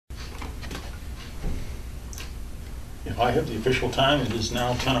If I have the official time, it is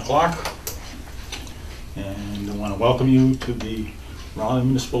now 10 o'clock. And I want to welcome you to the Raleigh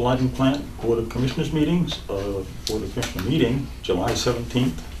Municipal Lighting Plant Board of Commissioners meetings, Board of Commissioner meeting, July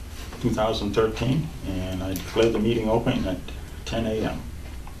 17th, 2013. And I declare the meeting open at 10 a.m.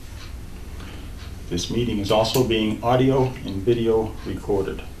 This meeting is also being audio and video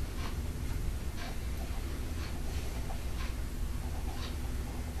recorded.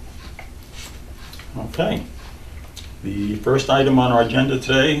 Okay. The first item on our agenda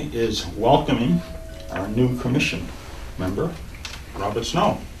today is welcoming our new commission member, Robert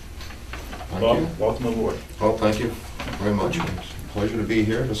Snow. Thank you. Welcome aboard. Well, thank you very much. It's a pleasure to be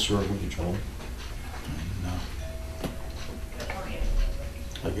here to serve with you, gentlemen.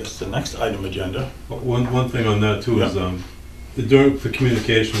 I guess the next item agenda. One thing on that too is during the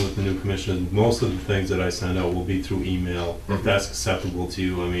communication with the new commissioners, most of the things that I send out will be through email. If that's acceptable to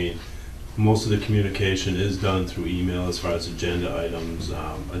you, I mean, most of the communication is done through email as far as agenda items,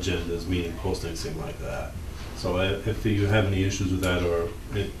 agendas, meeting postings, things like that. So if you have any issues with that,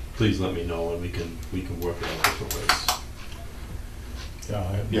 please let me know and we can work it out different ways.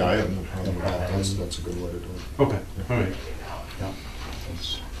 Yeah, I have no problem with that. That's a good way to do it. Okay, all right. Yeah.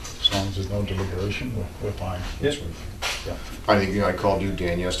 As long as there's no deliberation, we're fine. That's right. Yeah. I think I called you,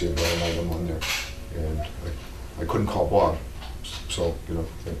 Dan, yesterday about an item on there, and I couldn't call Bob, so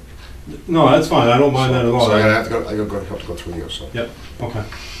No, that's fine. I don't mind that at all. So I have to go through you. So. Yep. Okay.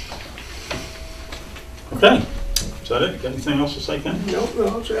 Okay. Is that it? Got anything else to say, Ken? No,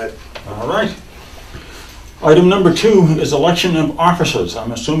 that's it. All right. Item number 2 is election of officers.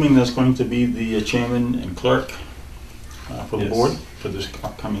 I'm assuming there's going to be the chairman and clerk for the board for this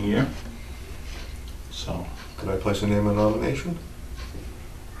upcoming year. So. Could I place a name in nomination?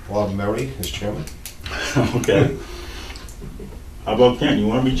 Bob Murray as chairman. Okay. How about Ken? You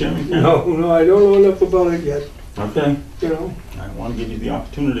want to be chairman, Ken? No, I don't know enough about it yet, Okay. you know. I want to give you the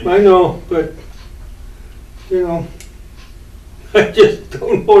opportunity. I know, but, you know, I just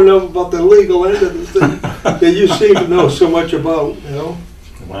don't know enough about the legal end of the thing that you seem to know so much about, you know.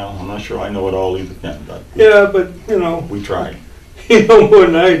 Well, I'm not sure I know it all either, Ken, but Yeah, but, you know, we tried. you know more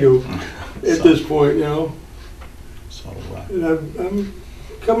than I do at So- this point, you know. So, And I'm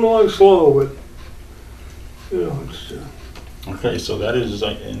coming along slow, but, you know, it's, okay, so that is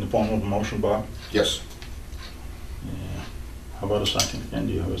in the form of a motion, Bob? Yes. Yeah. How about a second? Ken,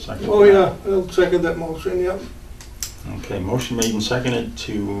 do you have a second? oh yeah, I'll second that motion, yeah. Okay, motion made and seconded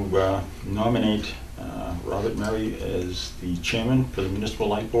to nominate Robert Murray as the chairman for the Municipal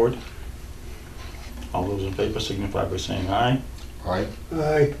Light Board. All those in favor signify by saying aye. Aye.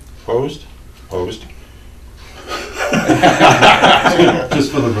 Aye. Opposed? Opposed.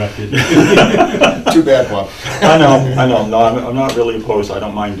 Just for the record. Too bad, Bob. I know. No, I'm not really opposed. I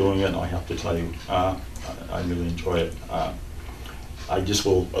don't mind doing it, I have to tell you. I really enjoy it. I just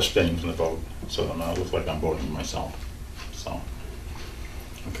will abstain from the vote, so that I look like I'm voting myself. So,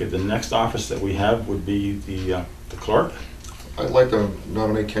 okay, the next office that we have would be the clerk. I'd like to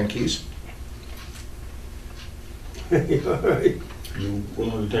nominate Ken Keys. All right. You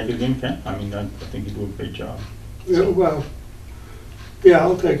willing to take it again, Ken? I mean, I think you do a great job. Yeah, well, yeah,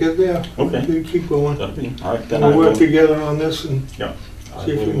 I'll take it, yeah. Okay. You keep going. That'll be, all right, then I We'll will. work together on this and Yeah. I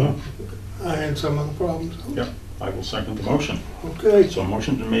see if we will, can iron some of the problems. yeah, I will second the motion. Okay. So a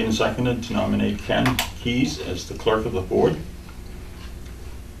motion's been made and seconded to nominate Ken Keys as the clerk of the board.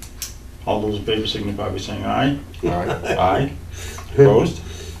 All those in favor signify by saying aye. Aye. Aye. Opposed?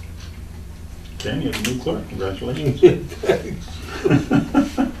 Ken, you're the new clerk. Congratulations. Thanks.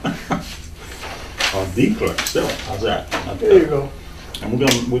 Oh, the clerk still. How's that? Not There you bad. go. And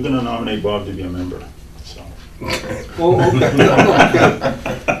we're gonna nominate Bob to be a member. So. Oh,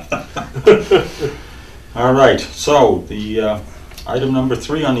 okay. All right. So the item number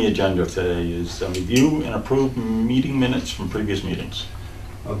 3 on the agenda today is review and approve meeting minutes from previous meetings.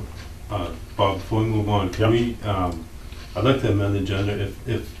 Bob, before we move on, can we? I'd like to amend the agenda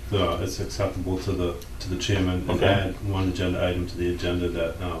if it's acceptable to the chairman, and Okay. add one agenda item to the agenda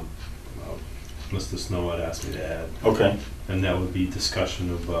that Mr. Snow had asked me to add, Okay. and that would be discussion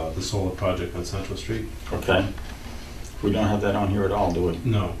of the solar project on Central Street. Okay. We don't have that on here at all, do we?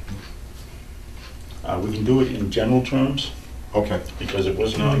 No. We can do it in general terms, Okay. because it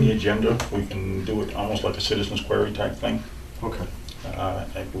wasn't on the agenda. We can do it almost like a citizen's query type thing. Okay.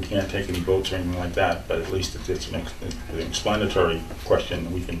 We can't take any votes or anything like that, but at least if it's an explanatory question,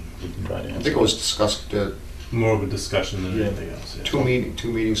 we can try to answer. I think it was discussed More of a discussion than Yeah. anything else. Yeah. two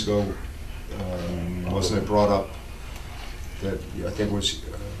meetings ago. Wasn't it brought up that I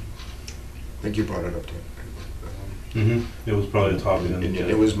think you brought it up, Dan. It was probably a topic on the It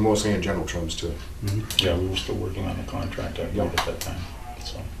agenda. was mostly in general terms too. Mhm. Yeah, we were still working on the contract, I Yeah. think, at that time,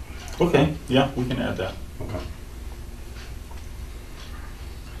 so. Okay, yeah, we can add that. Okay.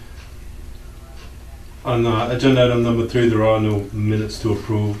 On agenda item number 3, there are no minutes to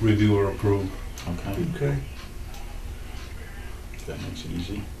approve, review, or approve. Okay, Okay. that makes it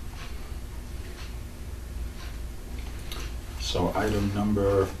easy. So item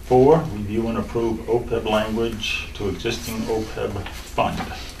number 4, review and approve OPEB language to existing OPEB fund.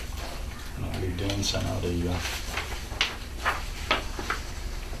 And I believe Dan sent out a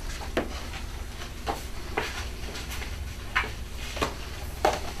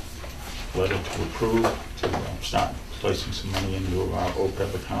letter to approve to start placing some money into our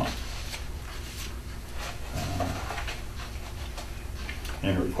OPEB account.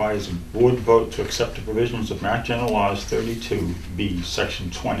 And it requires a board vote to accept the provisions of Mass General Laws 32B,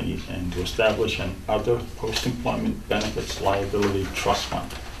 Section 20, and to establish an other post-employment benefits liability trust fund.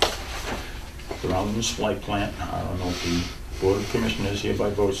 The Raleigh Municipal Light Plant, RMLP, Board of Commissioners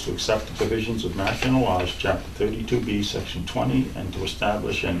hereby votes to accept the provisions of Mass General Laws, Chapter 32B, Section 20, and to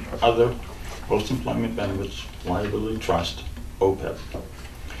establish an other post-employment benefits liability trust, OPEB.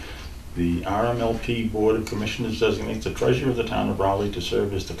 The RMLP Board of Commissioners designates the treasurer of the town of Raleigh to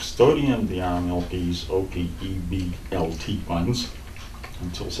serve as the custodian of the RMLP's OPEBLT funds.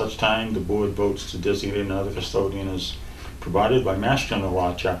 Until such time, the board votes to designate another custodian as provided by Mass General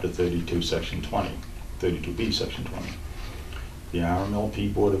Law, Chapter 32, Section 20, 32B, Section 20. The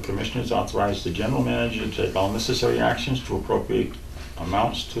RMLP Board of Commissioners authorized the general manager to take all necessary actions to appropriate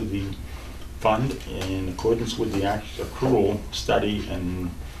amounts to the fund in accordance with the accrual study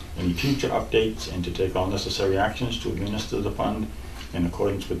and any future updates, and to take all necessary actions to administer the fund in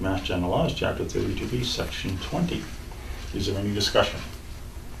accordance with Mass General Laws, Chapter 32B, Section 20. Is there any discussion?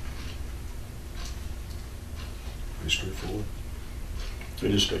 Pretty straightforward.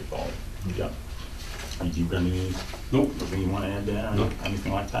 It is straightforward. Yeah. Have you got any, Nope. anything you want to add there, or Nope.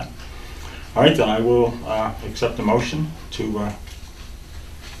 anything like that? All right, then I will accept the motion to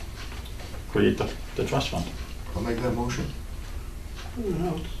create the trust fund. I'll make that motion.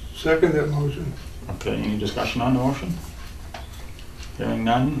 I'll second that motion. Okay, any discussion on the motion? Hearing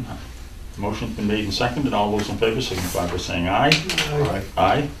none, motion's been made and seconded. All those in favor signify by saying aye. Aye.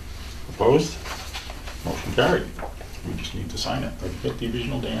 Aye. Opposed? Motion carried. We just need to sign it. Get the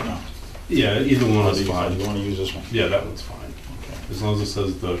original, Dan, or Yeah, either one is do you fine. want to use this one? Yeah, that one's fine. Okay. As long as it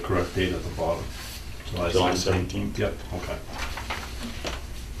says the correct date at the bottom. July 17th? Yep, okay.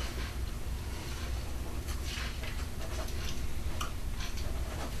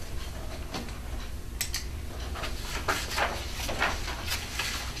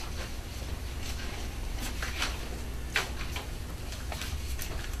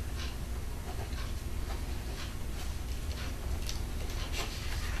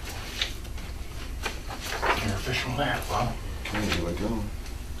 Your official there, Bob. Okay, here we go.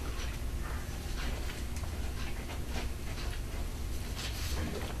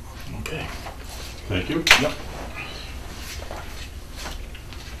 Okay. Thank you. Yep.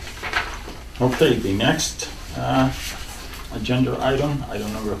 Okay, the next agenda item,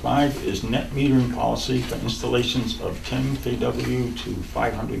 item number 5, is net metering policy for installations of 10 kW to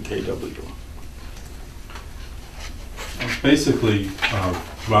 500 kW. Basically,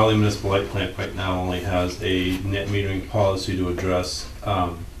 Raleigh Municipal Light Plant right now only has a net metering policy to address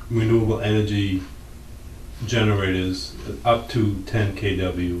renewable energy generators up to 10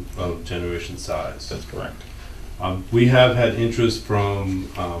 kW of generation size. That's correct. We have had interest from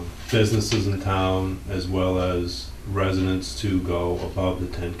businesses in town as well as residents to go above the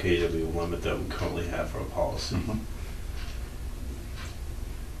 10 kW limit that we currently have for a policy. Mhm.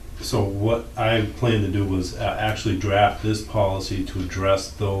 So what I plan to do was actually draft this policy to address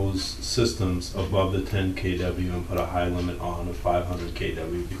those systems above the 10 kW and put a high limit on of 500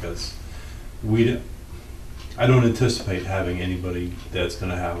 kW because I don't anticipate having anybody that's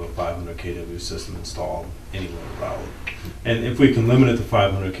going to have a 500 kW system installed anywhere in Raleigh. And if we can limit it to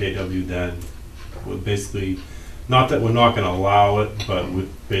 500 kW, then we're basically, not that we're not going to allow it, but we're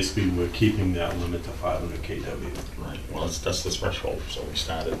keeping that limit to 500 kW. Right, well, that's the threshold, so we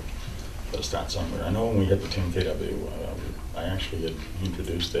started, gotta start somewhere. I know when we hit the 10 kW, I actually had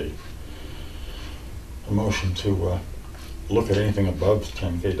introduced a motion to look at anything above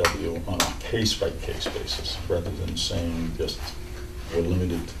 10 kW on a case-by-case basis, rather than saying just we're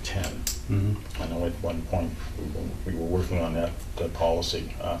limited to 10. Mm-hmm. I know at one point, we were working on that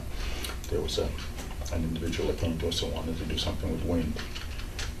policy. There was an individual that came to us and wanted to do something with wind,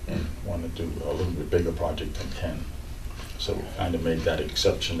 and wanted to do a little bit bigger project than 10. So we kind of made that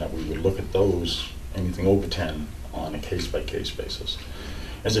exception that we would look at those anything over 10 on a case-by-case basis.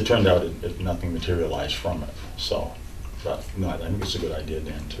 As it turned out, nothing materialized from it, so, but, no, I think it's a good idea,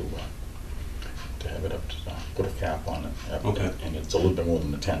 Dan, to have it up, to put a cap on it. Okay. And it's a little bit more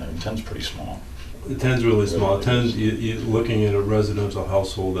than the 10, I mean, 10's pretty small. The 10's really small. 10's, you're looking at a residential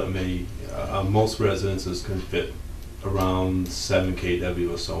household that may, most residences can fit around 7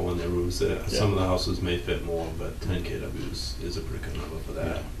 kW or so on their roofs. Some of the houses may fit more, but 10 kW is a pretty good number for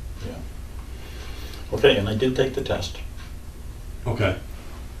that. Yeah. Okay, and I did take the test. Okay.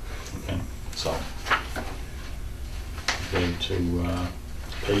 Okay, so, going to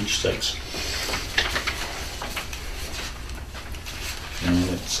page 6. And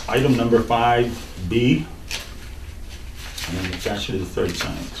it's item number 5B, and it's actually the third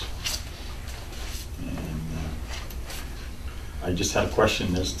sentence. And I just had a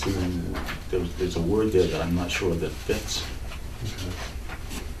question as to, there's a word there that I'm not sure that fits.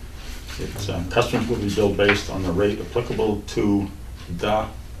 It's customers will be billed based on the rate applicable to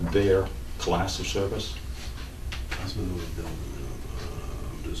their class of service. That's what we're building.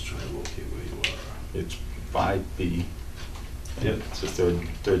 I'm just trying to locate where you are. It's 5B. Yep. It's the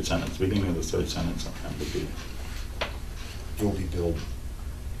third sentence, beginning of the third sentence on number B. You'll be billed.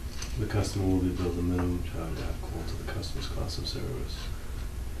 The customer will be billed a minimum charge applicable to the customer's cost of service.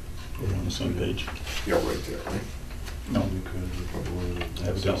 We're on the same page. Yeah, right there, right? No,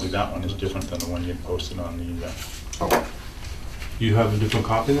 evidently that one is different than the one you posted on the, Oh, You have a different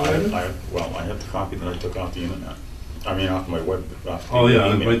copy than I do? well, I have the copy that I took off the internet. I mean, off my web. off the Oh,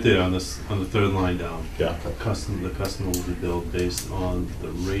 yeah, email. right there on this, on the third line down. Yeah, The customer will be billed based on the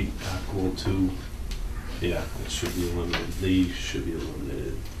rate applicable to, yeah, it should be eliminated. They should be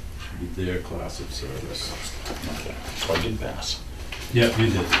eliminated. Should be their class of service. okay, so I did pass. Yep, you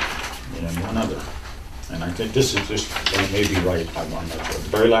did. And one other, and I think this is just, it may be right, I'm on the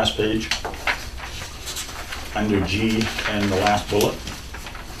very last page, under G and the last bullet.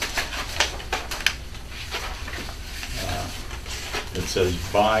 It says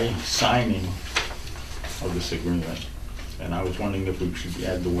by signing of this agreement, and I was wondering if we should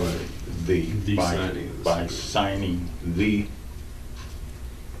add the word the. The by- signing of this By agreement. signing the,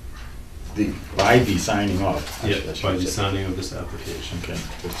 the, by the signing of. I Yep, should by the say. signing of this application. Okay,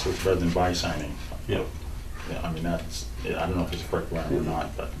 it's rather than by signing. Yep. Yeah, I mean, that's, I don't know if it's correct grammar or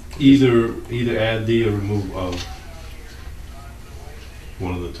not, but. Either add the or remove of.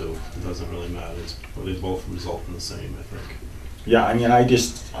 One of the two. It doesn't really matter. They both result in the same, I think. Yeah, I mean, I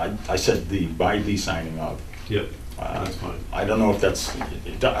said the, by the signing of. Yep, Uh, that's fine. I don't know if that's,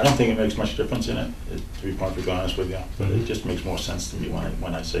 I don't think it makes much difference in it, to be perfectly honest with you, but it Mhm. just makes more sense to me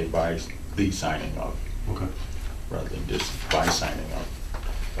when I say by the signing of, Okay. rather than just by signing of.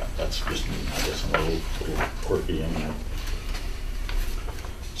 That's just me, I guess I'm a little quirky in there.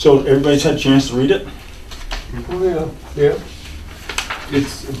 So everybody's had a chance to read it? Oh, yeah, yeah.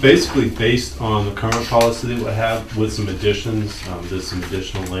 It's basically based on the current policy that we have with some additions. There's some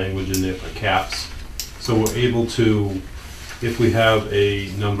additional language in there for caps. So we're able to, if we have a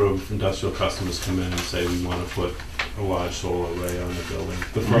number of industrial customers come in and say we want to put a large solar array on the building,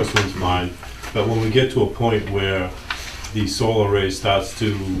 the first one's fine. But when we get to a point where the solar array starts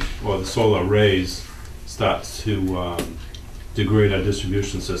to, or the solar arrays starts to degrade our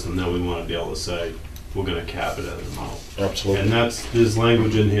distribution system, then we want to be able to say, we're going to cap it at an amount. Absolutely. And there's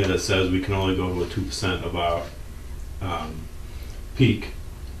language in here that says we can only go to a 2% of our peak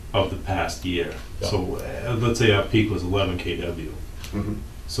of the past year. So let's say our peak was 11 kW. mhm.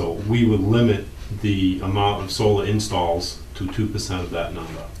 So we would limit the amount of solar installs to 2% of that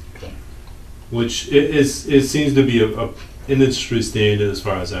number, Okay. which it seems to be a industry standard as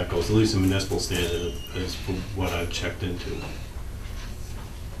far as that goes, at least a municipal standard is what I've checked into.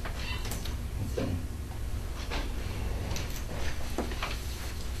 Okay.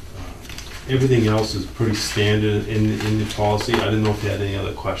 Everything else is pretty standard in the policy. I didn't know if you had any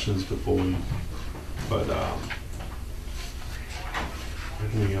other questions before we, but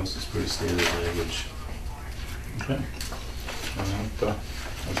everything else is pretty standard language. Okay.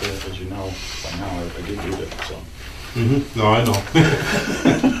 And as you know, by now, I did read it, so. No, I know.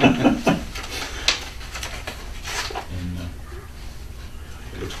 And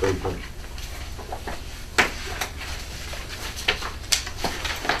it looks very good.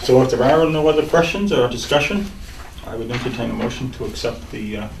 So if there are no other questions or discussion, I would entertain a motion to accept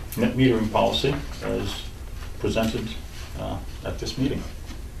the net metering policy as presented at this meeting.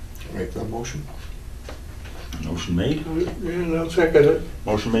 Make that motion? Motion made. Yeah, I'll second it.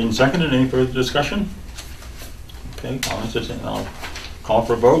 Motion made and seconded. Any further discussion? Okay, I'll call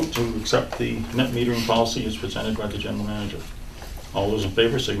for a vote to accept the net metering policy as presented by the general manager. All those in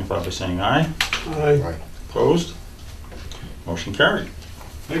favor signify by saying aye. Aye. Right. Opposed? Motion carried.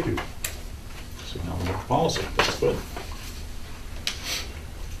 Thank you. So now we have policy, that's good.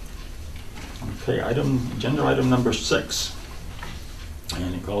 Okay, agenda item number 6.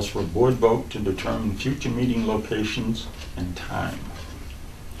 And it calls for a board vote to determine future meeting locations and time.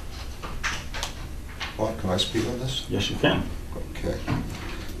 Bob, can I speak on this? Yes, you can. Okay.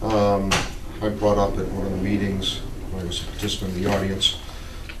 I brought up at one of the meetings, when I was a participant in the audience,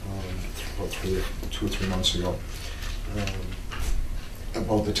 about 2 or 3 months ago,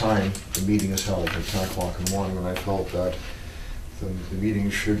 about the time the meeting is held at 10 o'clock in the morning, and I felt that the meeting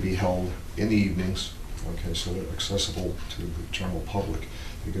should be held in the evenings, okay, so they're accessible to the general public.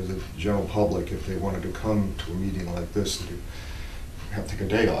 Because the general public, if they wanted to come to a meeting like this, they have to take a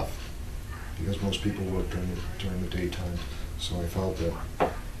day off, because most people work during the daytime. So I felt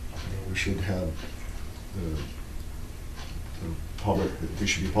that we should have the public, there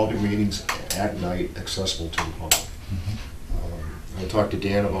should be public meetings at night accessible to the public. I talked to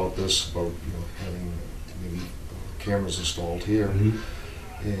Dan about this, about having maybe cameras installed here, and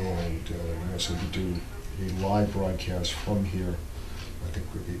I said we do a live broadcast from here. I think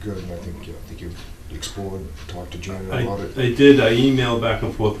would be good, and I think you've explored, talked to Janet about it. I did. I emailed back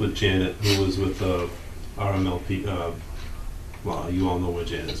and forth with Janet, who was with RMLP. Well, you all know where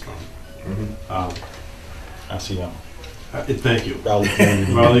Janet's from. RCM. Thank you. Raleigh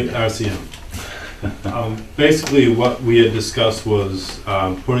Community. Raleigh RCM. Basically, what we had discussed was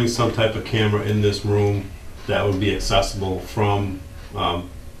putting some type of camera in this room that would be accessible from, I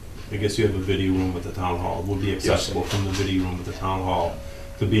guess you have a video room at the town hall, would be accessible from the video room at the town hall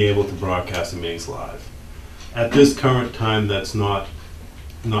to be able to broadcast the meetings live. At this current time, that's not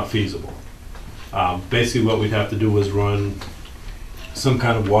feasible. Basically, what we'd have to do is run some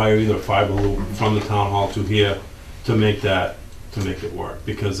kind of wire, either fiber loop from the town hall to here, to make it work.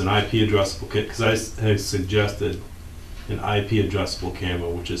 Because an IP addressable, because I had suggested an IP addressable camera,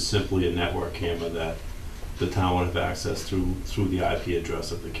 which is simply a network camera that the town would have access through the IP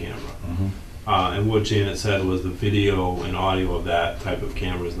address of the camera. And what Janet said was the video and audio of that type of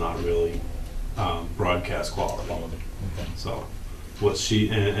camera is not really broadcast quality. Okay. So what she,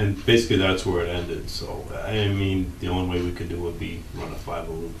 and basically that's where it ended. So I mean, the only way we could do would be run a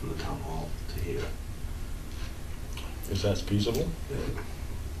fiber loop from the town hall to here. Is that feasible?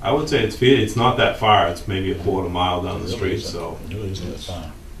 I would say it's not that far. It's maybe a quarter mile down the street. So It really isn't that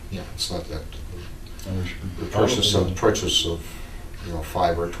far. Yeah, it's not that. And we should The probably- purchase of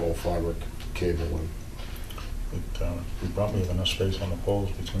fiber, 12 fiber cable, and we probably have enough space on the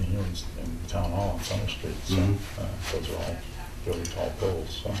poles between here and Town Hall on Summer Street, so those are all really tall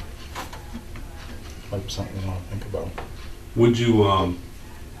poles, so might be something we want to think about. would you?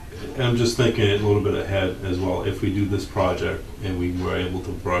 I'm just thinking a little bit ahead as well. If we do this project and we were able to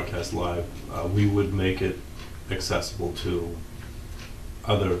broadcast live, we would make it accessible to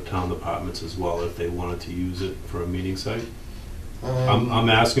other town departments as well if they wanted to use it for a meeting site. I'm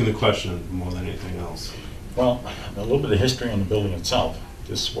asking the question more than anything else. Well, a little bit of history on the building itself.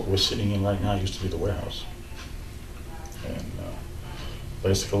 This, what we're sitting in right now, used to be the warehouse. And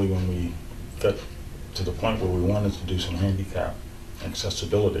basically when we got to the point where we wanted to do some handicap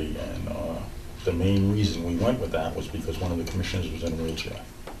accessibility, and the main reason we went with that was because one of the commissioners was in a wheelchair.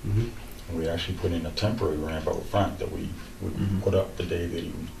 And we actually put in a temporary ramp out front that we would put up the day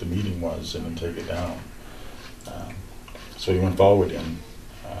that the meeting was and then take it down. So we went forward and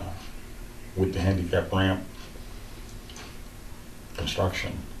with the handicap ramp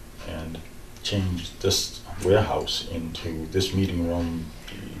construction and changed this warehouse into this meeting room,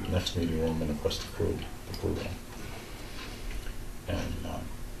 the next meeting room, and of course the crew room. And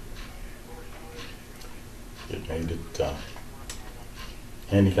it made it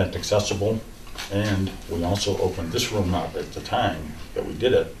handicapped accessible, and we also opened this room up. At the time that we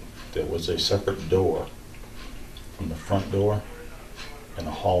did it, there was a separate door from the front door and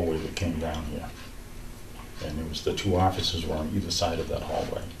a hallway that came down here. And it was the two offices were on either side of that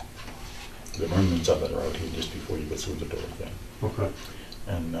hallway. The remnants of it are out here just before you go through the door again. Okay.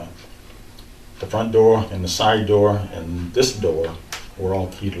 And the front door and the side door and this door were all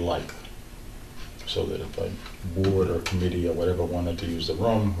keyed alike. So that if a board or committee or whatever wanted to use the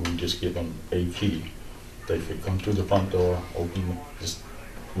room, we would just give them a key. They could come through the front door, open this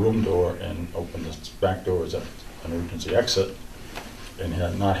room door, and open this back door as an emergency exit,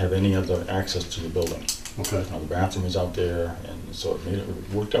 and not have any other access to the building. Okay. Now, the bathroom is out there, and so it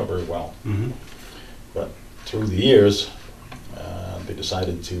worked out very well. But through the years, they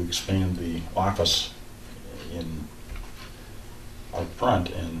decided to expand the office in out front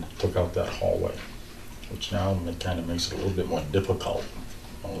and took out that hallway, which now kind of makes it a little bit more difficult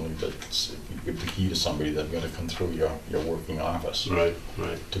only that if you give the key to somebody, they've got to come through your working office Right,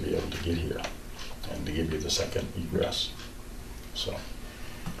 right. to be able to get here and to give you the second egress. So,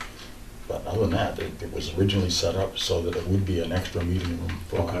 but other than that, it was originally set up so that it would be an extra meeting room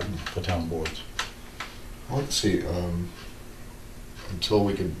Okay. for town boards. I'd like to see, until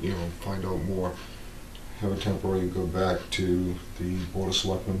we could, find out more, have a temporary go back to the Board of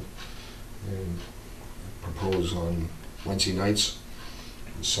Selectmen and propose on Wednesday nights,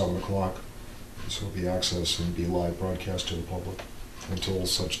 at 7 o'clock, so it'll be access and be live broadcast to the public until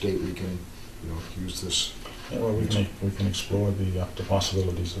such date we can, use this. Yeah, well, we can explore the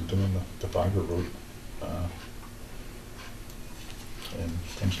possibilities of doing the fiber route and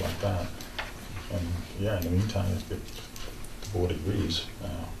things like that. And yeah, in the meantime, if the board agrees,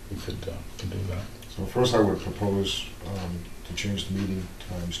 we could do that. So first I would propose to change the meeting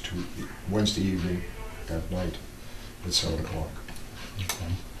times to Wednesday evening at night at 7 o'clock.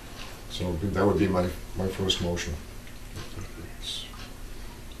 Okay. So that would be my first motion. If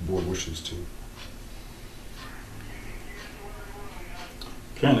the board wishes to.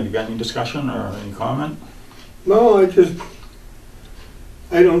 Ken, have you got any discussion or any comment? No, I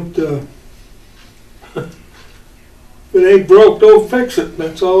don't, if it ain't broke, don't fix it,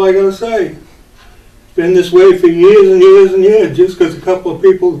 that's all I gotta say. Been this way for years and years and years, just because a couple of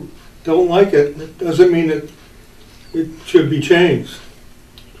people don't like it, it doesn't mean that it should be changed.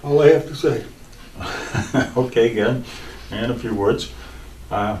 All I have to say. Okay, good. And a few words.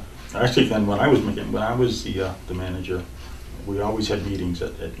 Actually, Ken, when I was the manager, we always had meetings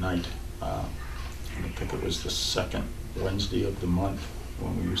at night. I think it was the second Wednesday of the month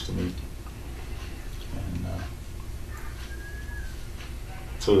when we used to meet. And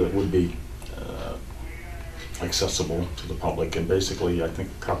so that would be accessible to the public. And basically, I think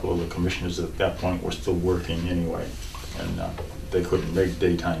a couple of the commissioners at that point were still working anyway, and they couldn't make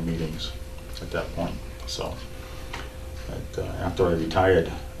daytime meetings at that point. So after I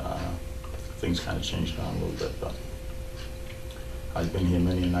retired, things kind of changed around a little bit, but I've been here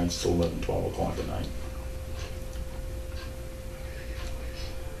many nights till 11, 12 o'clock at night.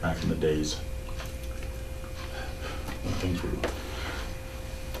 Back in the days when things were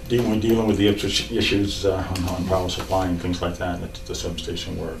dealing with the issues on power supply and things like that, and the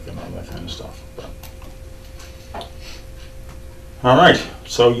substation work and all that kind of stuff. But all right,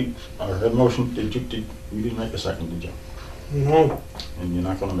 so you heard a motion. You didn't make a second, did you? No, And you're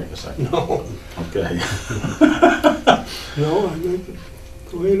not going to make a second. no, Okay. no, I think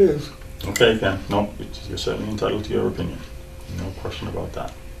it's the way it is. Okay, Ken. No, you're certainly entitled to your opinion. No question about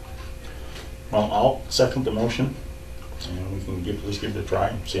that. Well, I'll second the motion, and we can at least give it a try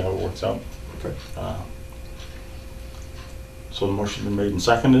and see how it works out. Okay. So the motion's been made and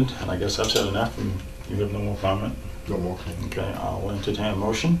seconded, and I guess I've said enough, and you have no more comment? No more comment. Okay, I'll entertain a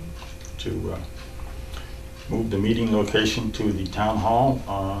motion to move the meeting location to the town hall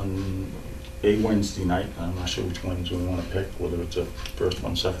on a Wednesday night. I'm not sure which ones we want to pick, whether it's a first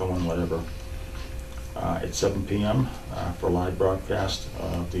one, second one, whatever. At 7 p.m. For live broadcast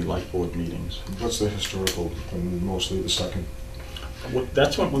of the light board meetings. What's the historical and mostly the second?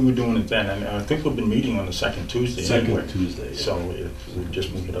 That's what we were doing it then, and I think we've been meeting on the second Tuesday anyway. Second Tuesday, yeah. So if we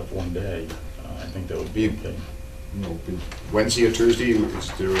just move it up one day, I think that would be okay. Wednesday or Tuesday, I want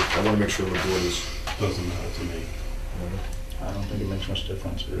to make sure the board is. Doesn't matter to me. I don't think it makes much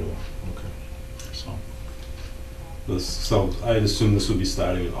difference, really. Okay. So, So I'd assume this would be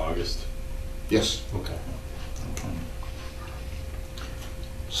starting in August. Yes. Okay. okay.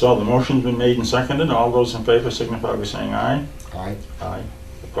 So the motion's been made and seconded. All those in favor signify by saying aye. Aye. Aye.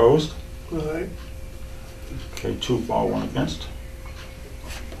 Opposed? All right, Okay, 2 for, 1 against.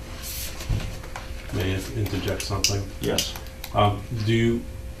 May I interject something? Yes.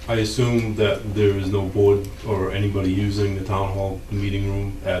 I assume that there is no board or anybody using the town hall meeting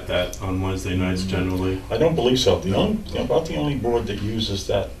room on Wednesday nights generally? I don't believe so. About the only board that uses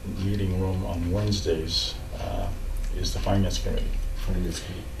that meeting room on Wednesdays is the Finance Committee. Finance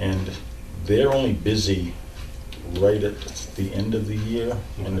committee. And they're only busy right at the end of the year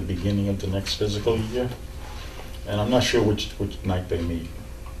and the beginning of the next fiscal year. And I'm not sure which night they meet,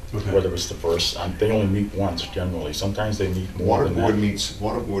 Okay. whether it's the first. They only meet once generally. Sometimes they meet more Water than board that.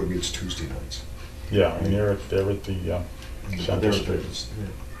 Water board meets Tuesday nights. Yeah, and they're at the Center Street. Yeah.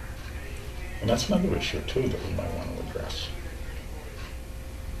 And that's another issue too that we might want to address.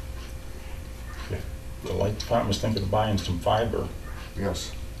 If the light department's thinking of buying some fiber,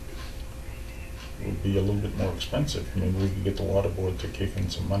 Yes. it would be a little bit more expensive. Maybe we could get the water board to kick in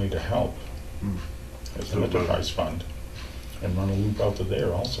some money to help Hmm. as an enterprise fund. and run a loop out to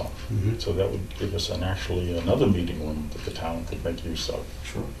there also. Mhm. So that would give us actually another meeting room that the town could make use of.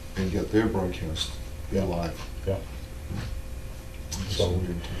 Sure. And get their broadcast live. Yeah. So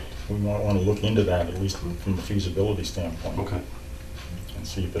we might want to look into that, at least from a feasibility standpoint. Okay. And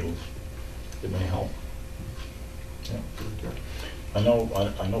see if it may help. Yeah. Good. I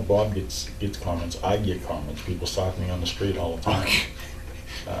know Bob gets comments, I get comments, people stop me on the street all the time,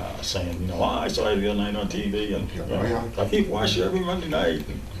 saying, you know, I saw you the other night on TV, and you know, Yeah. I keep watching every Monday night.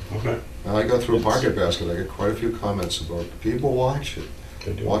 Okay. Now, I go through It's- Market Basket, I get quite a few comments about, people watch it,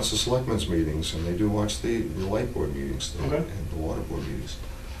 They do. watch the selectmen's meetings, and they do watch the light board meetings, Okay. and the water board meetings.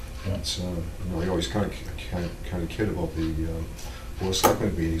 Yeah. It's, I always kind of kid about the Board of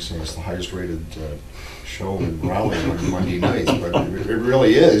Selectmen meeting, saying it's the highest rated show in Raleigh on Monday nights, but it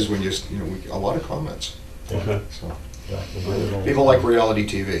really is when a lot of comments, Yeah. Okay. so. Yeah, we really don't- People like reality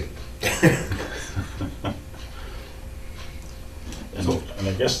TV. And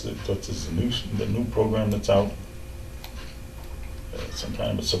I guess that's the new program that's out, some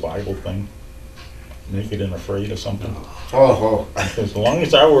kind of a survival thing, Naked and Afraid or something. Oh, As long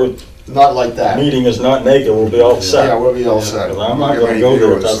as our not like that. meeting is not naked, we'll be all set. Yeah, we'll be all set. Because I'm We'll not get gonna many go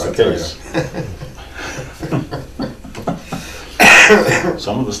there if viewers, that's the I tell ya.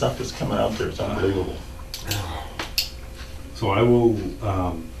 Some of the stuff that's coming out there is unbelievable. So I will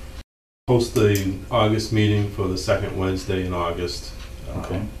post the August meeting for the second Wednesday in August.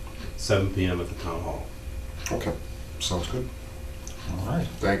 Okay, 7 p.m. at the town hall. Okay, sounds good. all right.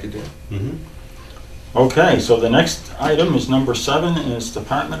 Thank you, Dan. Mm-hmm. Okay, so the next item is number 7, and it's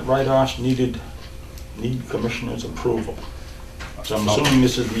department write-offs need commissioner's approval. So I'm assuming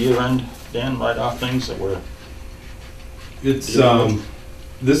this is the year-end, Dan, write-off things that we're, It's Yeah.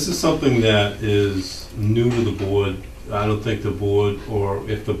 this is something that is new to the board. I don't think the board, or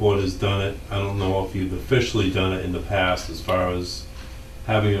if the board has done it, I don't know if you've officially done it in the past as far as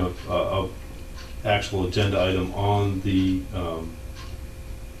having a actual agenda item on the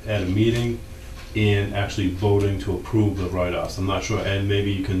at a meeting and actually voting to approve the write-offs. I'm not sure, and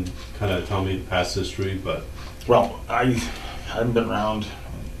maybe you can kind of tell me the past history, but well, I haven't been around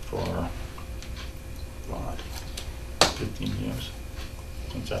for, God, 15 years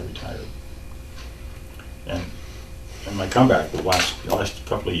since I retired. And my comeback the last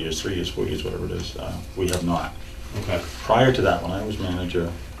couple of years, 3 years, 4 years, whatever it is, we have not. okay. Prior to that, when I was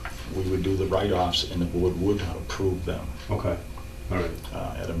manager, we would do the write-offs and the board would approve them Okay, all right,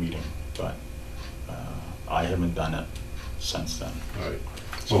 at a meeting, but I haven't done it since then. all right.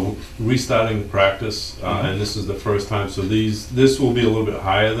 So restarting the practice, Mhm. and this is the first time, so this will be a little bit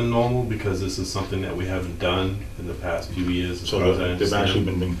higher than normal because this is something that we haven't done in the past few years, as far So as I they've actually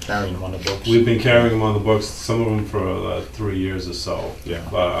understand. been carrying them on the books. We've been carrying them on the books, some of them for 3 years or so. Yeah.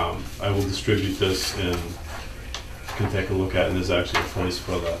 But I will distribute this and you can take a look at it, and there's actually a place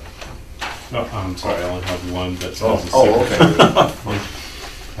for the, no, I'm sorry, I only have one that says the Oh, secretary. okay.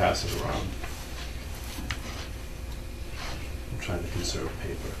 Pass it around. I'm trying to conserve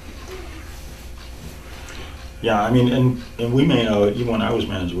paper. Yeah, I mean, and we may not, even when I was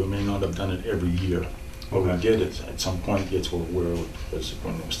manager, we may not have done it every year. What we Okay. did is, at some point, gets where it was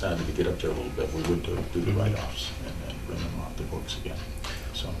when we started to get up there a little bit, we would do the write-offs and then bring them off the books again,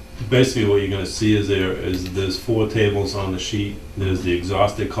 so. Basically, what you're gonna see there's 4 tables on the sheet. There's the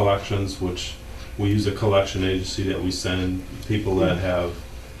exhausted collections, which we use a collection agency that we send people that have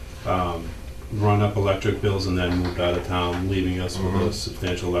run up electric bills and then moved out of town, leaving us with a Mhm.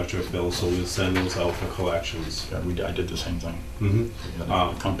 substantial electric bill, so we'll send those out for collections. Yeah, I did the same thing. Mhm. We had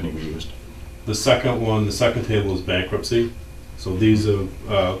a company we used. The second table is bankruptcy. So these are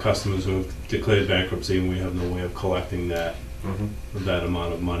customers who have declared bankruptcy and we have no way of collecting that Mhm.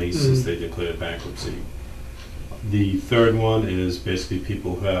 amount of money since they declared bankruptcy. The third one is basically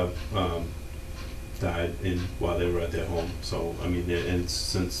people who have died while they were at their home. So, I mean, and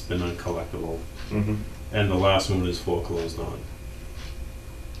since been uncollectible. Mhm. And the last one is foreclosed on.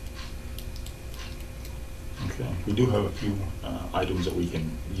 Okay, we do have a few items that we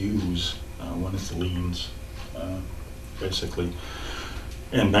can use. One is the liens, basically.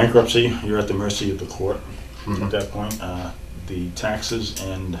 In bankruptcy, you're at the mercy of the court Mhm. at that point. The taxes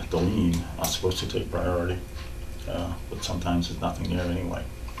and the lien are supposed to take priority, but sometimes there's nothing there anyway,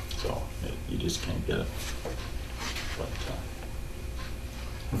 so you just can't get it. But,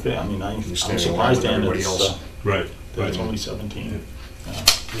 okay, I mean, I'm You're standing surprised, along Dan, with everybody else. Right. that it's only 17.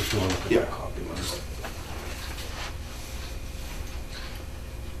 If you want to look at Yeah. that copy, Lance.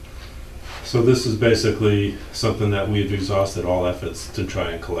 So this is basically something that we've exhausted all efforts to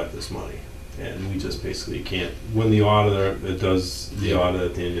try and collect this money. And we just basically can't, when the auditor does the audit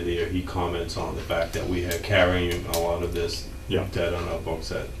at the end of the year, he comments on the fact that we had carrying a lot of this Yeah. debt on our books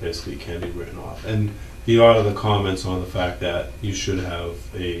that basically can be written off. And the auditor comments on the fact that you should have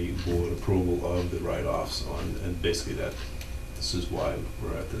a board approval of the write-offs on, and basically that this is why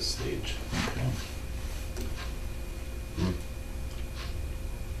we're at this stage. Okay.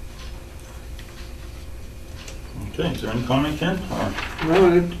 Okay, is there any comment, Ken? Or-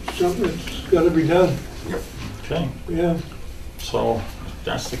 No, it's something that's gotta be done, Okay, yeah. so if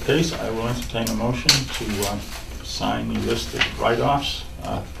that's the case, I will entertain a motion to sign the list of write-offs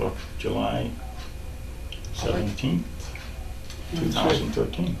for July 17th,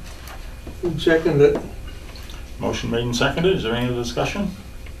 2013. And second it. Motion made and seconded. Is there any other discussion?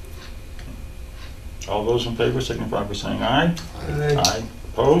 All those in favor signify by saying aye. Aye.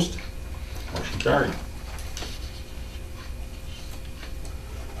 Opposed? Motion carried.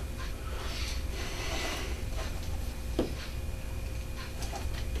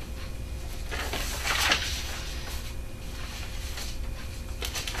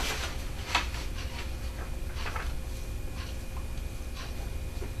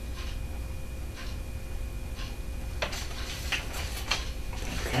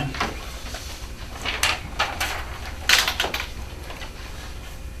 Okay.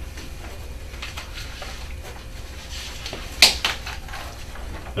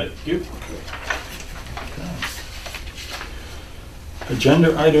 Thank you.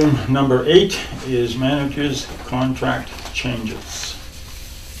 Agenda item number 8 is manager's contract changes.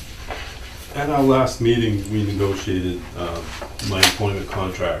 At our last meeting, we negotiated my employment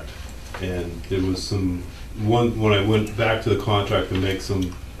contract, and there was when I went back to the contract to make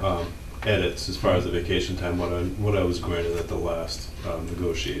some edits as far as the vacation time, what I was granted at the last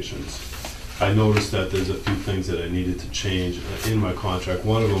negotiations. I noticed that there's a few things that I needed to change in my contract.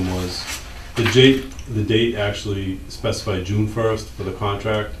 One of them was the date actually specified June 1st for the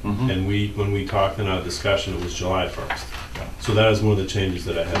contract, and when we talked in our discussion, it was July 1st. So that is one of the changes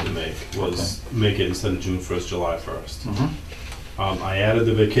that I had to make, was make it instead of June 1st, July 1st. I added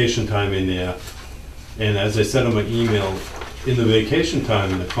the vacation time in there, and as I said in my email, in the vacation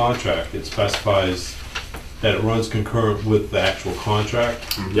time in the contract, it specifies that it runs concurrent with the actual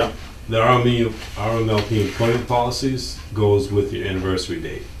contract. Yep. The RMLP employment policies goes with your anniversary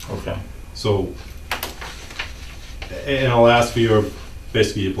date. Okay. So, and I'll ask for your,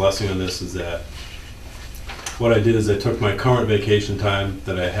 basically your blessing on this, is that what I did is I took my current vacation time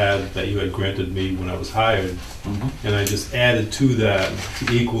that I had, that you had granted me when I was hired, and I just added to that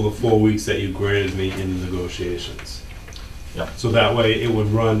to equal the 4 weeks that you granted me in the negotiations. Yep. So that way it would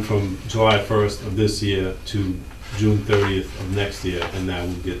run from July 1st of this year to June 30th of next year, and that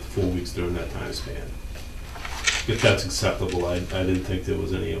would get 4 weeks during that time span. If that's acceptable, I didn't think there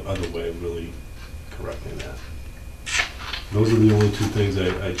was any other way of really correcting that. Those are the only two things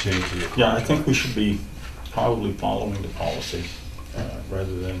I changed in the contract. Yeah, I think we should be probably following the policy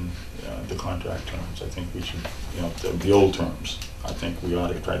rather than the contract terms. I think we should, the old terms. I think we ought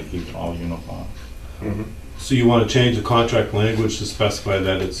to try to keep it all uniform. So you want to change the contract language to specify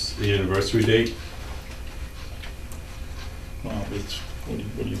that it's the anniversary date? Well,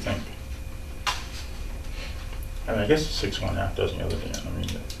 what do you think? I mean, I guess 6.5 does the other day. I mean,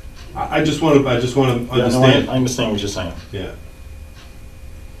 I just want to yeah, no, understand. I understand what you're saying. Yeah.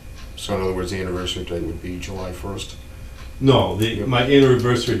 So in other words, the anniversary date would be July 1st? No, my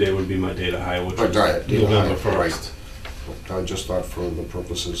anniversary date would be my date of hire, which Oh, is date of November hire, right. 1st. I just thought for the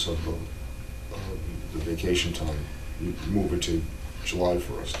purposes of the vacation time, you move it to July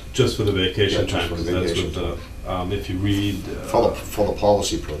 1st. Just for the vacation Yeah, just time, for the because that's vacation what the, if you read. For the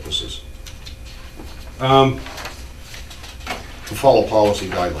policy purposes, to follow policy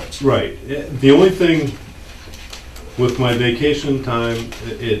guidelines. Right. The only thing with my vacation time,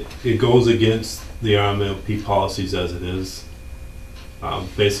 it goes against the RMLP policies as it is.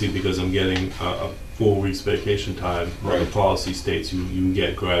 Basically because I'm getting a 4 weeks vacation time, where the Right. policy states you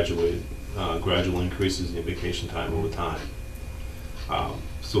get gradual increases in your vacation time over time.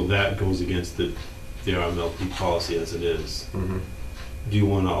 So that goes against the RMLP policy as it is. Do you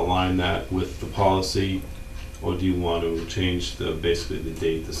want to align that with the policy, or do you want to change basically the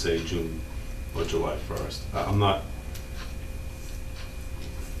date to say June or July 1st? I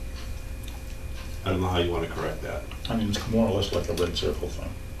don't know how you want to correct that. I mean, it's more or less like a red circle thing,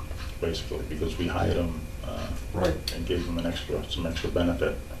 basically, because we hired them Right. and gave them some extra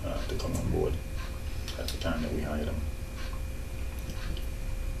benefit to come on board at the time that we hired them.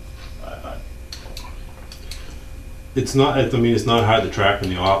 It's not, it's not hard to track in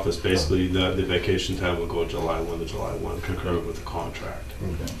the office. Basically, the vacation time will go July 1 to July 1, concurrent with the contract.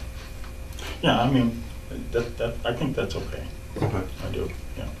 Okay. Yeah, I mean, I think that's okay. Okay. I do,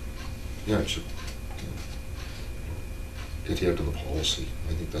 yeah. Yeah, it should adhere to the policy.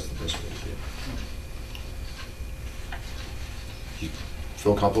 I think that's the best way to do it. You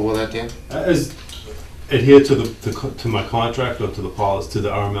feel comfortable with that, Dan? As adhere to to my contract or to the policy, to the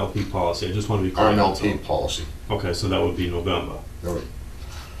RMLP policy? I just want to be clear. that's RMLP policy. all. Okay, so that would be November. No,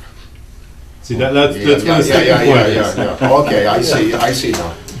 See, that's yeah, where the yeah, sticking yeah, point yeah, is. yeah. Okay, I see now. The I see,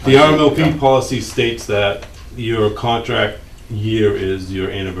 RMLP yeah. policy states that your contract year is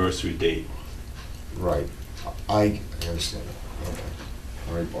your anniversary date. Right. I understand that. Okay.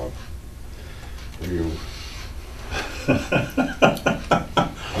 All right, Bob. What do you?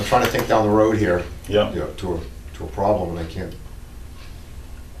 I'm trying to think down the road here, Yeah, you know, to a problem, and I can't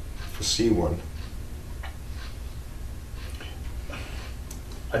foresee one.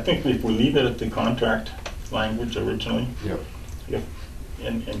 I think if we leave it at the contract language originally, Yeah.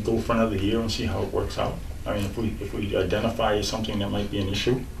 and go for another year and see how it works out. I mean, if we identify something that might be an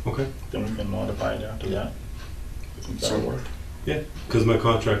issue, Okay. then we can modify it after that. I think that'll So- work. Yeah, because my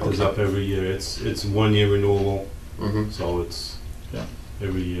contract is up every year. It's 1 year renewal, Mm-hmm. so it's Yeah.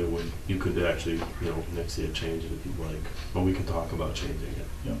 every year when you could actually, next year change it if you'd like. Or we could talk about changing it.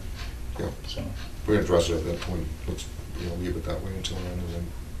 Yeah. So, We're gonna address it at that point. Let's, leave it that way until then, and then,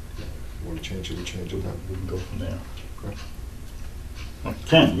 want to change it, we change it then. we can go from there. Okay.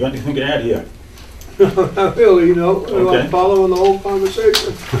 Ken, you got anything to add here? Not really, Okay. I'm following the whole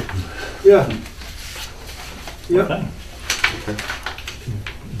conversation. Yeah. Yep. Okay. Okay.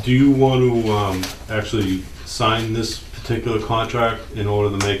 Do you want to actually sign this particular contract in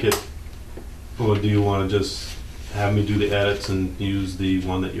order to make it, or do you want to just have me do the edits and use the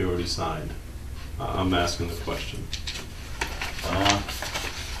one that you already signed? I'm asking the question.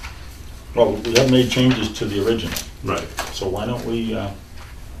 Well, we have made changes to the original, Right. so why don't we have,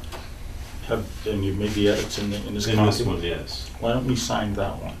 and you've made the edits in this In copy? this one, yes. Why don't we sign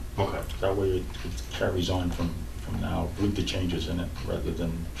that one? Okay. That way it carries on from now with the changes in it, rather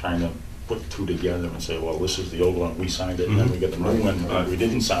than trying to put two together and say, well, this is the old one, we signed it, and then we get the new one that we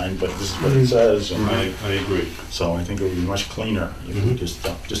didn't sign, but this is what it says. And I agree. so I think it would be much cleaner if we Mhm.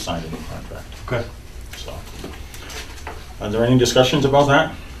 just signed a new contract. Okay. So, are there any discussions about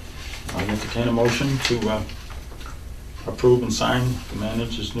that? I'll entertain a motion to approve and sign the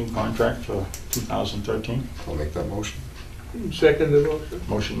manager's new contract for 2013. I'll make that motion. Second the motion.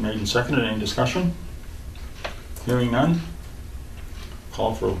 Motion made and seconded. Any discussion? Hearing none.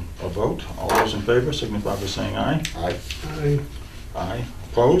 Call for a vote. All those in favor signify by saying aye. Aye. Aye. Aye.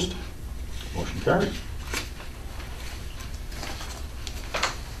 Opposed? Motion carried.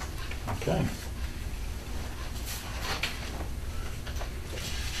 Okay.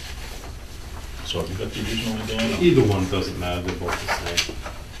 So have you got the original, Dan? Either one doesn't matter, they're both the same.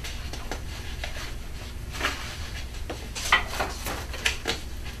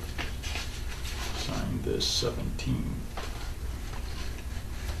 Signed this 17.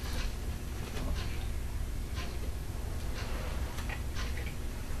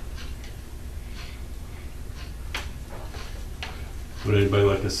 Would anybody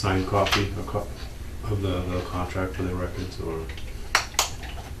like a signed copy of the contract for their records,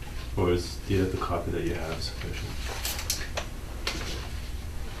 or is the copy that you have sufficient?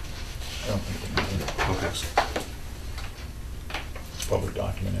 I don't think we need it. Okay. It's a public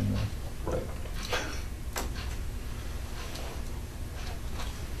document anyway. Right.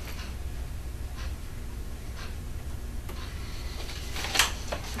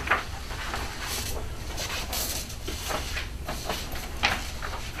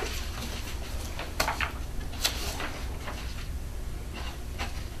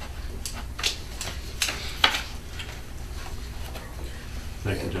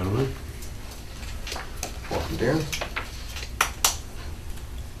 Thank you, gentlemen. Welcome, Dan.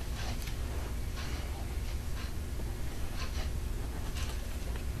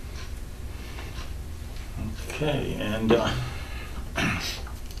 Okay, and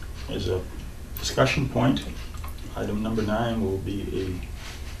as a discussion point, item number 9 will be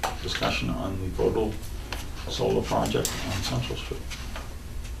a discussion on the Godel solar project on Central Street.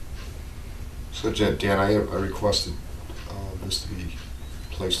 So, Dan, I requested this to be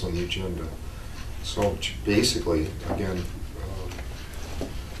placed on the agenda. So basically, again,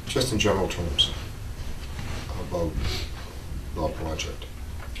 just in general terms about the project.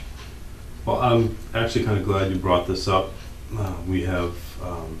 Well, I'm actually kind of glad you brought this up. We have,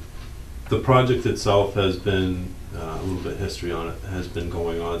 the project itself has been, a little bit of history on it, has been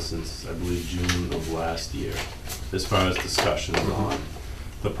going on since, I believe, June of last year, as far as discussions on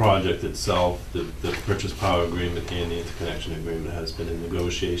the project itself, the purchase power agreement and the interconnection agreement has been in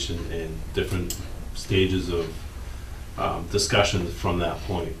negotiation and different stages of discussions from that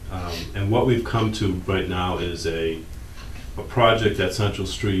point. And what we've come to right now is a project at Central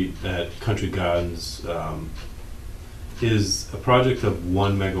Street at Country Gardens is a project of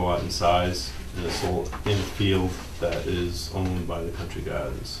 1 megawatt in size in a field that is owned by the Country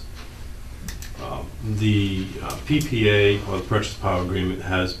Gardens. The PPA, or the purchase power agreement,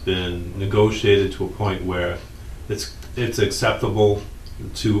 has been negotiated to a point where it's acceptable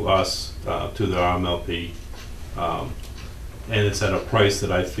to us, to the RMLP, and it's at a price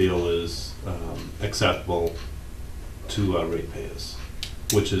that I feel is acceptable to our ratepayers,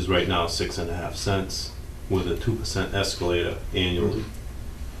 which is right now 6.5 cents with a 2% escalator annually.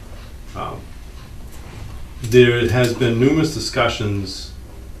 There has been numerous discussions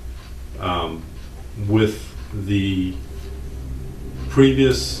with the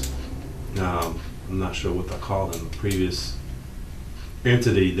previous, I'm not sure what they'll call them, the previous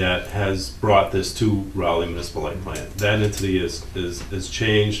entity that has brought this to Raleigh Municipal Light Plant. That entity is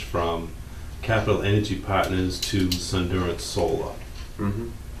changed from Capital Energy Partners to Sundurance Solar.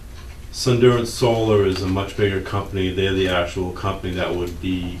 Sundurance Solar is a much bigger company. They're the actual company that would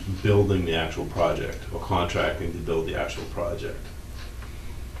be building the actual project or contracting to build the actual project.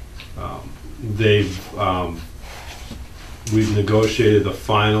 We've negotiated the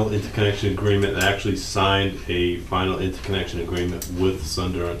final interconnection agreement and actually signed a final interconnection agreement with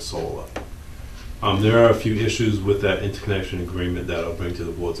Sundurance Solar. There are a few issues with that interconnection agreement that I'll bring to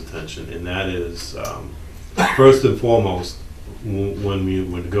the board's attention, and that is, first and foremost, when we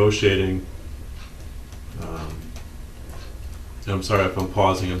were negotiating, I'm sorry if I'm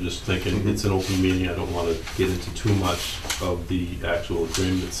pausing, I'm just thinking it's an open meeting, I don't want to get into too much of the actual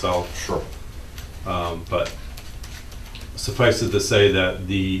agreement itself. Sure. But suffice it to say that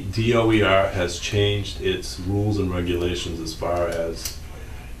the DOER has changed its rules and regulations as far as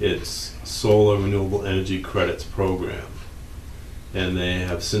its solar renewable energy credits program. And they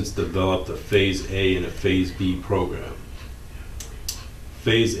have since developed a Phase A and a Phase B program.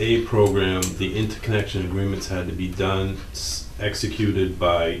 Phase A program, the interconnection agreements had to be done, executed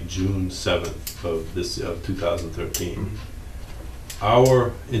by June 7th of 2013.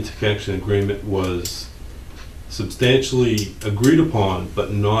 Our interconnection agreement was substantially agreed upon,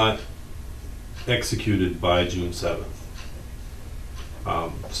 but not executed by June 7th.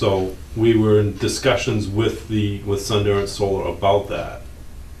 So we were in discussions with Sundurance Solar about that.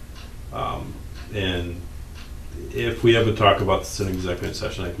 And if we ever talk about this in an executive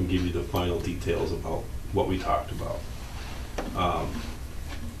session, I can give you the final details about what we talked about.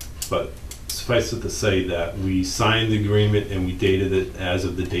 But suffice it to say that we signed the agreement and we dated it as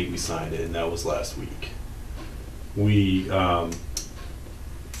of the date we signed it, and that was last week. We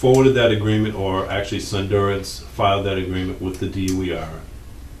forwarded that agreement, or actually Sundurance filed that agreement with the DOER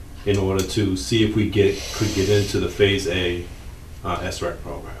in order to see if we could get into the Phase A SREC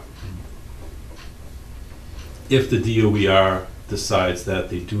program. If the DOER decides that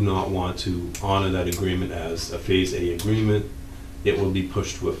they do not want to honor that agreement as a Phase A agreement, it will be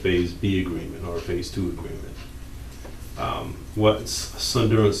pushed to a Phase B agreement or a Phase 2 agreement. What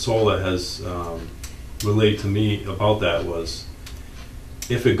Sundurance Solar has relayed to me about that was,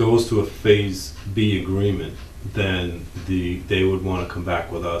 if it goes to a Phase B agreement, then they would want to come back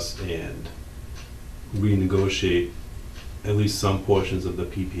with us and renegotiate at least some portions of the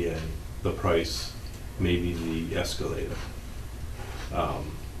PPA, the price, maybe the escalator.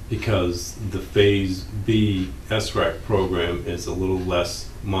 Because the Phase B SREC program is a little less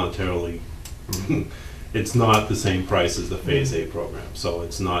monetarily, it's not the same price as the Phase A program, so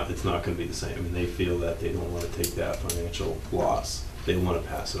it's not going to be the same, and they feel that they don't want to take that financial loss. They want to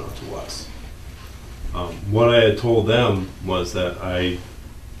pass it on to us. What I had told them was that I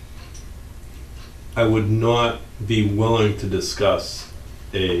would not be willing to discuss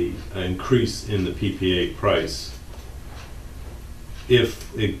an increase in the PPA price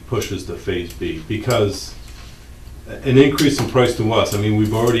if it pushes to Phase B, because an increase in price to us, I mean,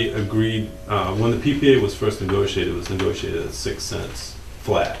 we've already agreed, when the PPA was first negotiated, it was negotiated at 6 cents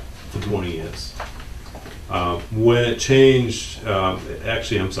flat for 20 years. When it changed,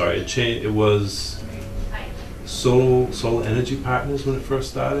 it was Solar Energy Partners when it first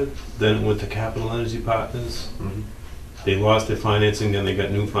started, then it went to Capital Energy Partners. They lost their financing, then they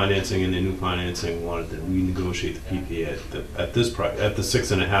got new financing, and their new financing wanted to renegotiate the PPA at this price, at the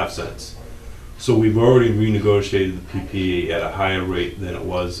 6.5 cents. So we've already renegotiated the PPA at a higher rate than it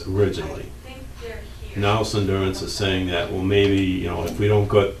was originally. Now Sundurance is saying that, well, maybe, if we don't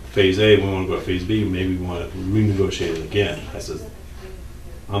go Phase A, we want to go to Phase B, maybe we want to renegotiate it again. I said,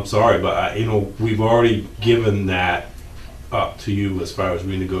 I'm sorry, but we've already given that up to you as far as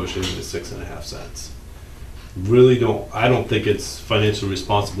renegotiating the 6.5 cents. I don't think it's financial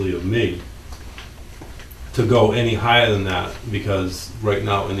responsibility of me to go any higher than that, because right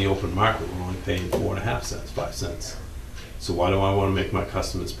now in the open market, we're only paying 4.5 cents, 5 cents. So why do I want to make my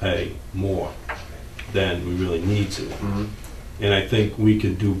customers pay more than we really need to? Mhm. And I think we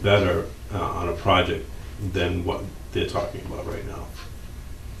could do better on a project than what they're talking about right now.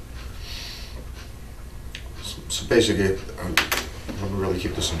 So basically, let me really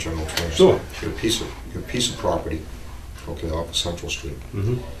keep this in general terms. Sure. You have a piece of property, okay, off of Central Street.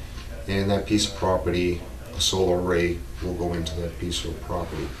 Mm-hmm. And that piece of property, a solar array will go into that piece of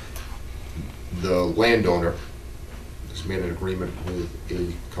property. The landowner has made an agreement with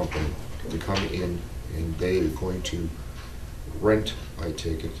a company to come in, and they are going to rent, I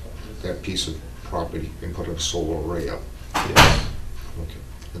take it, that piece of property and put a solar array up. Yes. Okay.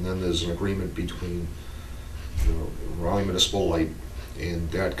 And then there's an agreement between Raleigh Municipal Light and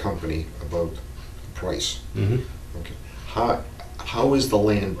that company about the price. Mm-hmm. Okay. How is the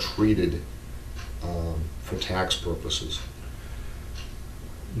land treated for tax purposes?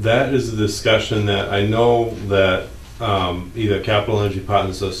 That is a discussion that I know that either Capital Energy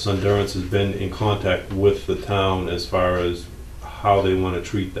Partners or Sundurance has been in contact with the town as far as how they want to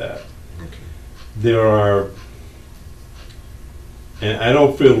treat that. Okay. There are, and I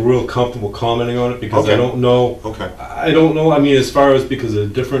don't feel real comfortable commenting on it because I Okay. don't know. Okay. I don't know, I mean, as far as, because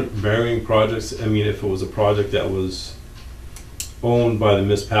of different varying projects, I mean, if it was a project that was owned by the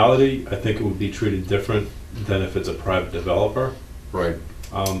municipality, I think it would be treated different than if it's a private developer. Right.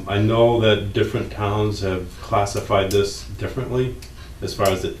 I know that different towns have classified this differently as far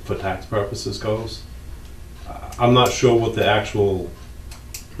as it for tax purposes goes. I'm not sure what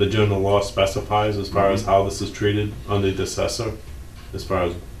the general law specifies as far as how this is treated under the assessor, as far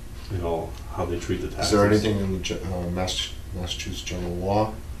as, how they treat the taxes. Is there anything in the Massachusetts general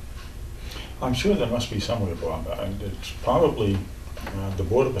law? I'm sure there must be somewhere, Bob. It's probably, the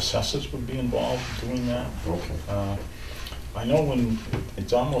Board of Assessors would be involved in doing that. Okay. I know when,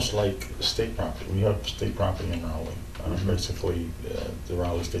 it's almost like state property. We have state property in Raleigh. Basically, the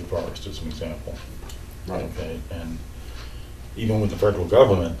Raleigh State Forest is an example. Right. Okay, and even with the federal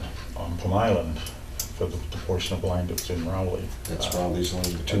government on Plum Island, for the portion of land that's in Raleigh. That's Raleigh's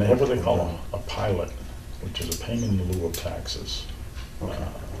land. And they have what they call a pilot, which is a payment in lieu of taxes Okay.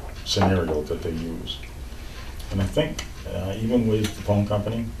 scenario that they use. And I think even with the phone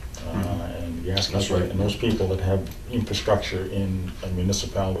company and the gas That's company, right. and those people that have infrastructure in a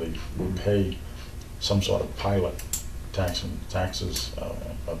municipality would pay some sort of pilot taxes,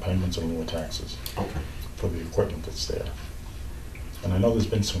 payments in lieu of taxes Okay. for the equipment that's there. And I know there's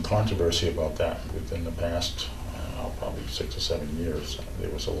been some controversy about that within the past, probably 6 or 7 years. There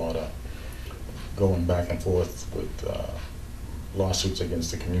was a lot of going back and forth with lawsuits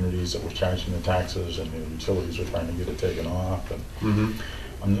against the communities that were charging the taxes, and the utilities were trying to get it taken off.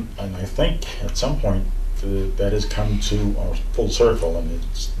 And, and I think at some point that has come to a full circle, and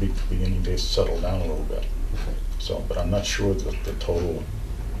it's beginning to settle down a little bit. Okay. So, but I'm not sure the total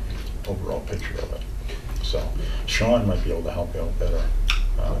overall picture of it. So Sean might be able to help you out better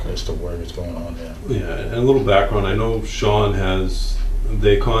as to where it's going on there. Yeah, and a little background, I know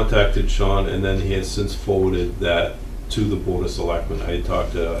they contacted Sean, and then he has since forwarded that to the Board of Selectmen. I had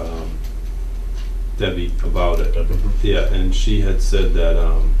talked to Debbie about it. Yeah, and she had said that,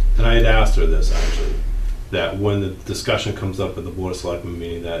 and I had asked her this actually, that when the discussion comes up at the Board of Selectmen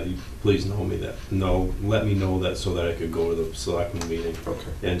meeting, that you please let me know that so that I could go to the Selectmen meeting.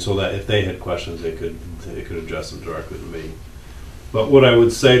 Okay. And so that if they had questions, they could address them directly to me. But what I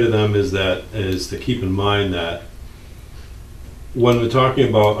would say to them is to keep in mind that when we're talking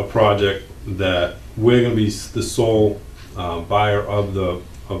about a project that we're going to be the sole buyer of the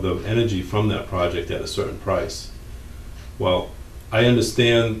energy from that project at a certain price. Well, I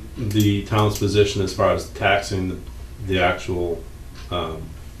understand the town's position as far as taxing the actual, not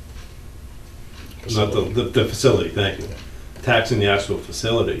the facility, thank you. Taxing the actual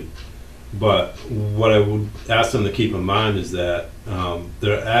facility. But what I would ask them to keep in mind is that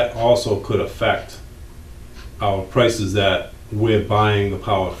that also could affect our prices that we're buying the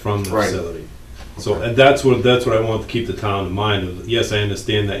power from the Right. facility. So Okay. and that's what I want to keep the town in mind of. Yes, I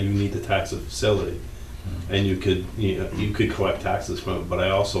understand that you need to tax a facility, and you could collect taxes from it. But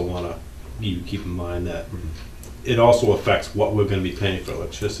I also want you keep in mind that it also affects what we're going to be paying for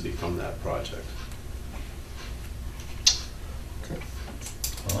electricity from that project. Okay.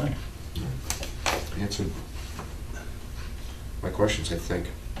 All right. Answered my questions, I think.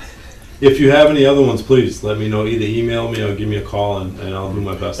 If you have any other ones, please let me know. Either email me or give me a call, and I'll do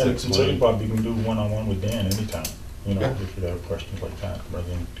my best to And certainly, explain. Bob, you can do one-on-one with Dan anytime, you know, Yeah. if you have questions like that, rather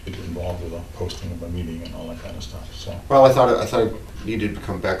than get involved with a posting of a meeting and all that kind of stuff, so. Well, I thought it needed to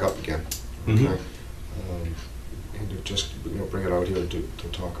come back up again. Mhm. Okay. And to just, bring it out here to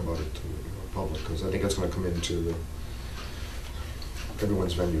talk about it to the public, because I think it's gonna come into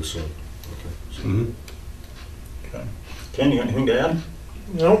everyone's venue soon. Okay. So- Mhm. Okay. Ken, you got anything to add?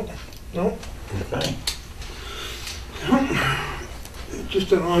 No, no, Okay. it's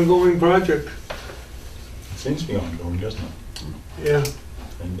just an ongoing project. It seems to be ongoing, doesn't it? Yeah,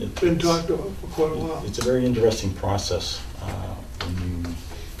 And it's been talked about for quite a while. It's a very interesting process. When you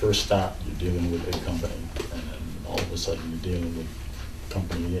first start, you're dealing with a company, and then all of a sudden you're dealing with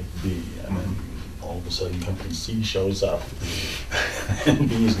company B, and then all of a sudden company C shows up, and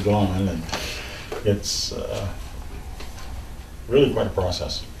B is gone, and it's really quite a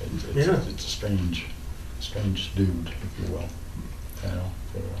process. Yeah. It's a strange dude, if you will,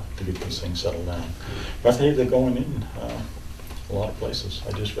 to get these things settled down. But hey, they're going in a lot of places.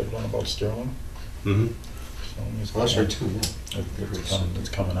 I just read one about Sterling. Mhm. So it's Well, that's coming- right too, yeah. It's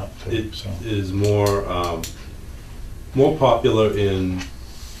coming up too, It so. is more popular in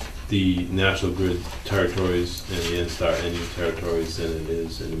the National Grid territories and the N-Star NU territories than it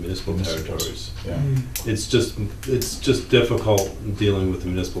is in the municipal territories. Yeah, It's just difficult dealing with the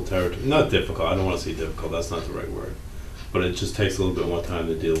municipal territory. Not difficult, I don't want to say difficult, that's not the right word. But it just takes a little bit more time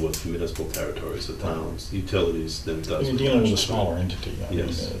to deal with the municipal territories, the towns, utilities than it does. you're with dealing with a municipal. smaller entity. I mean,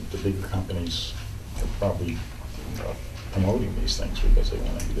 Yes. the bigger companies are probably promoting these things because they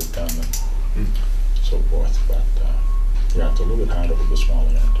want to get it done and so forth, but, yeah, it's a little bit harder with the smaller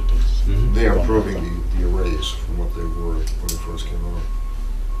entities. Mhm. They are improving the arrays from what they were when they first came out,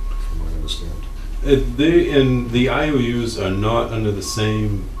 from what I understand. The IOUs are not under the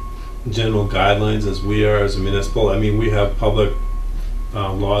same general guidelines as we are as a municipal. I mean, we have public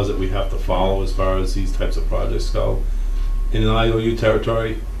laws that we have to follow as far as these types of projects go. In an IOU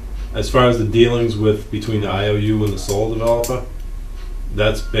territory, as far as the dealings between the IOU and the sole developer,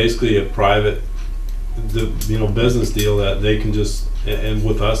 that's basically a private, business deal that they can just, and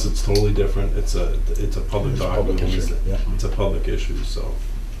with us, it's totally different. It's a public It's a public document. issue, yeah. It's a public issue, so.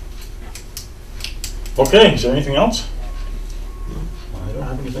 Okay, is there anything else? I don't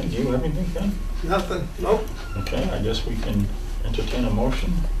have anything. Do you have anything, Ken? Nothing, nope. Okay, I guess we can entertain a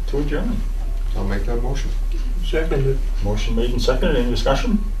motion to adjourn. I'll make that motion. Seconded. Motion made and seconded. Any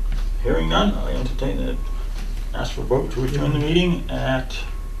discussion? Hearing none, I entertain it. Ask for vote to adjourn the meeting at,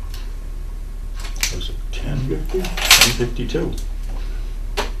 what was it, 10:52.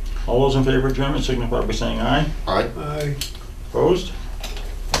 All those in favor of adjournment signify by saying aye. Aye. Aye. Opposed?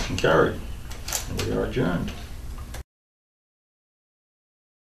 Motion carried. And we are adjourned.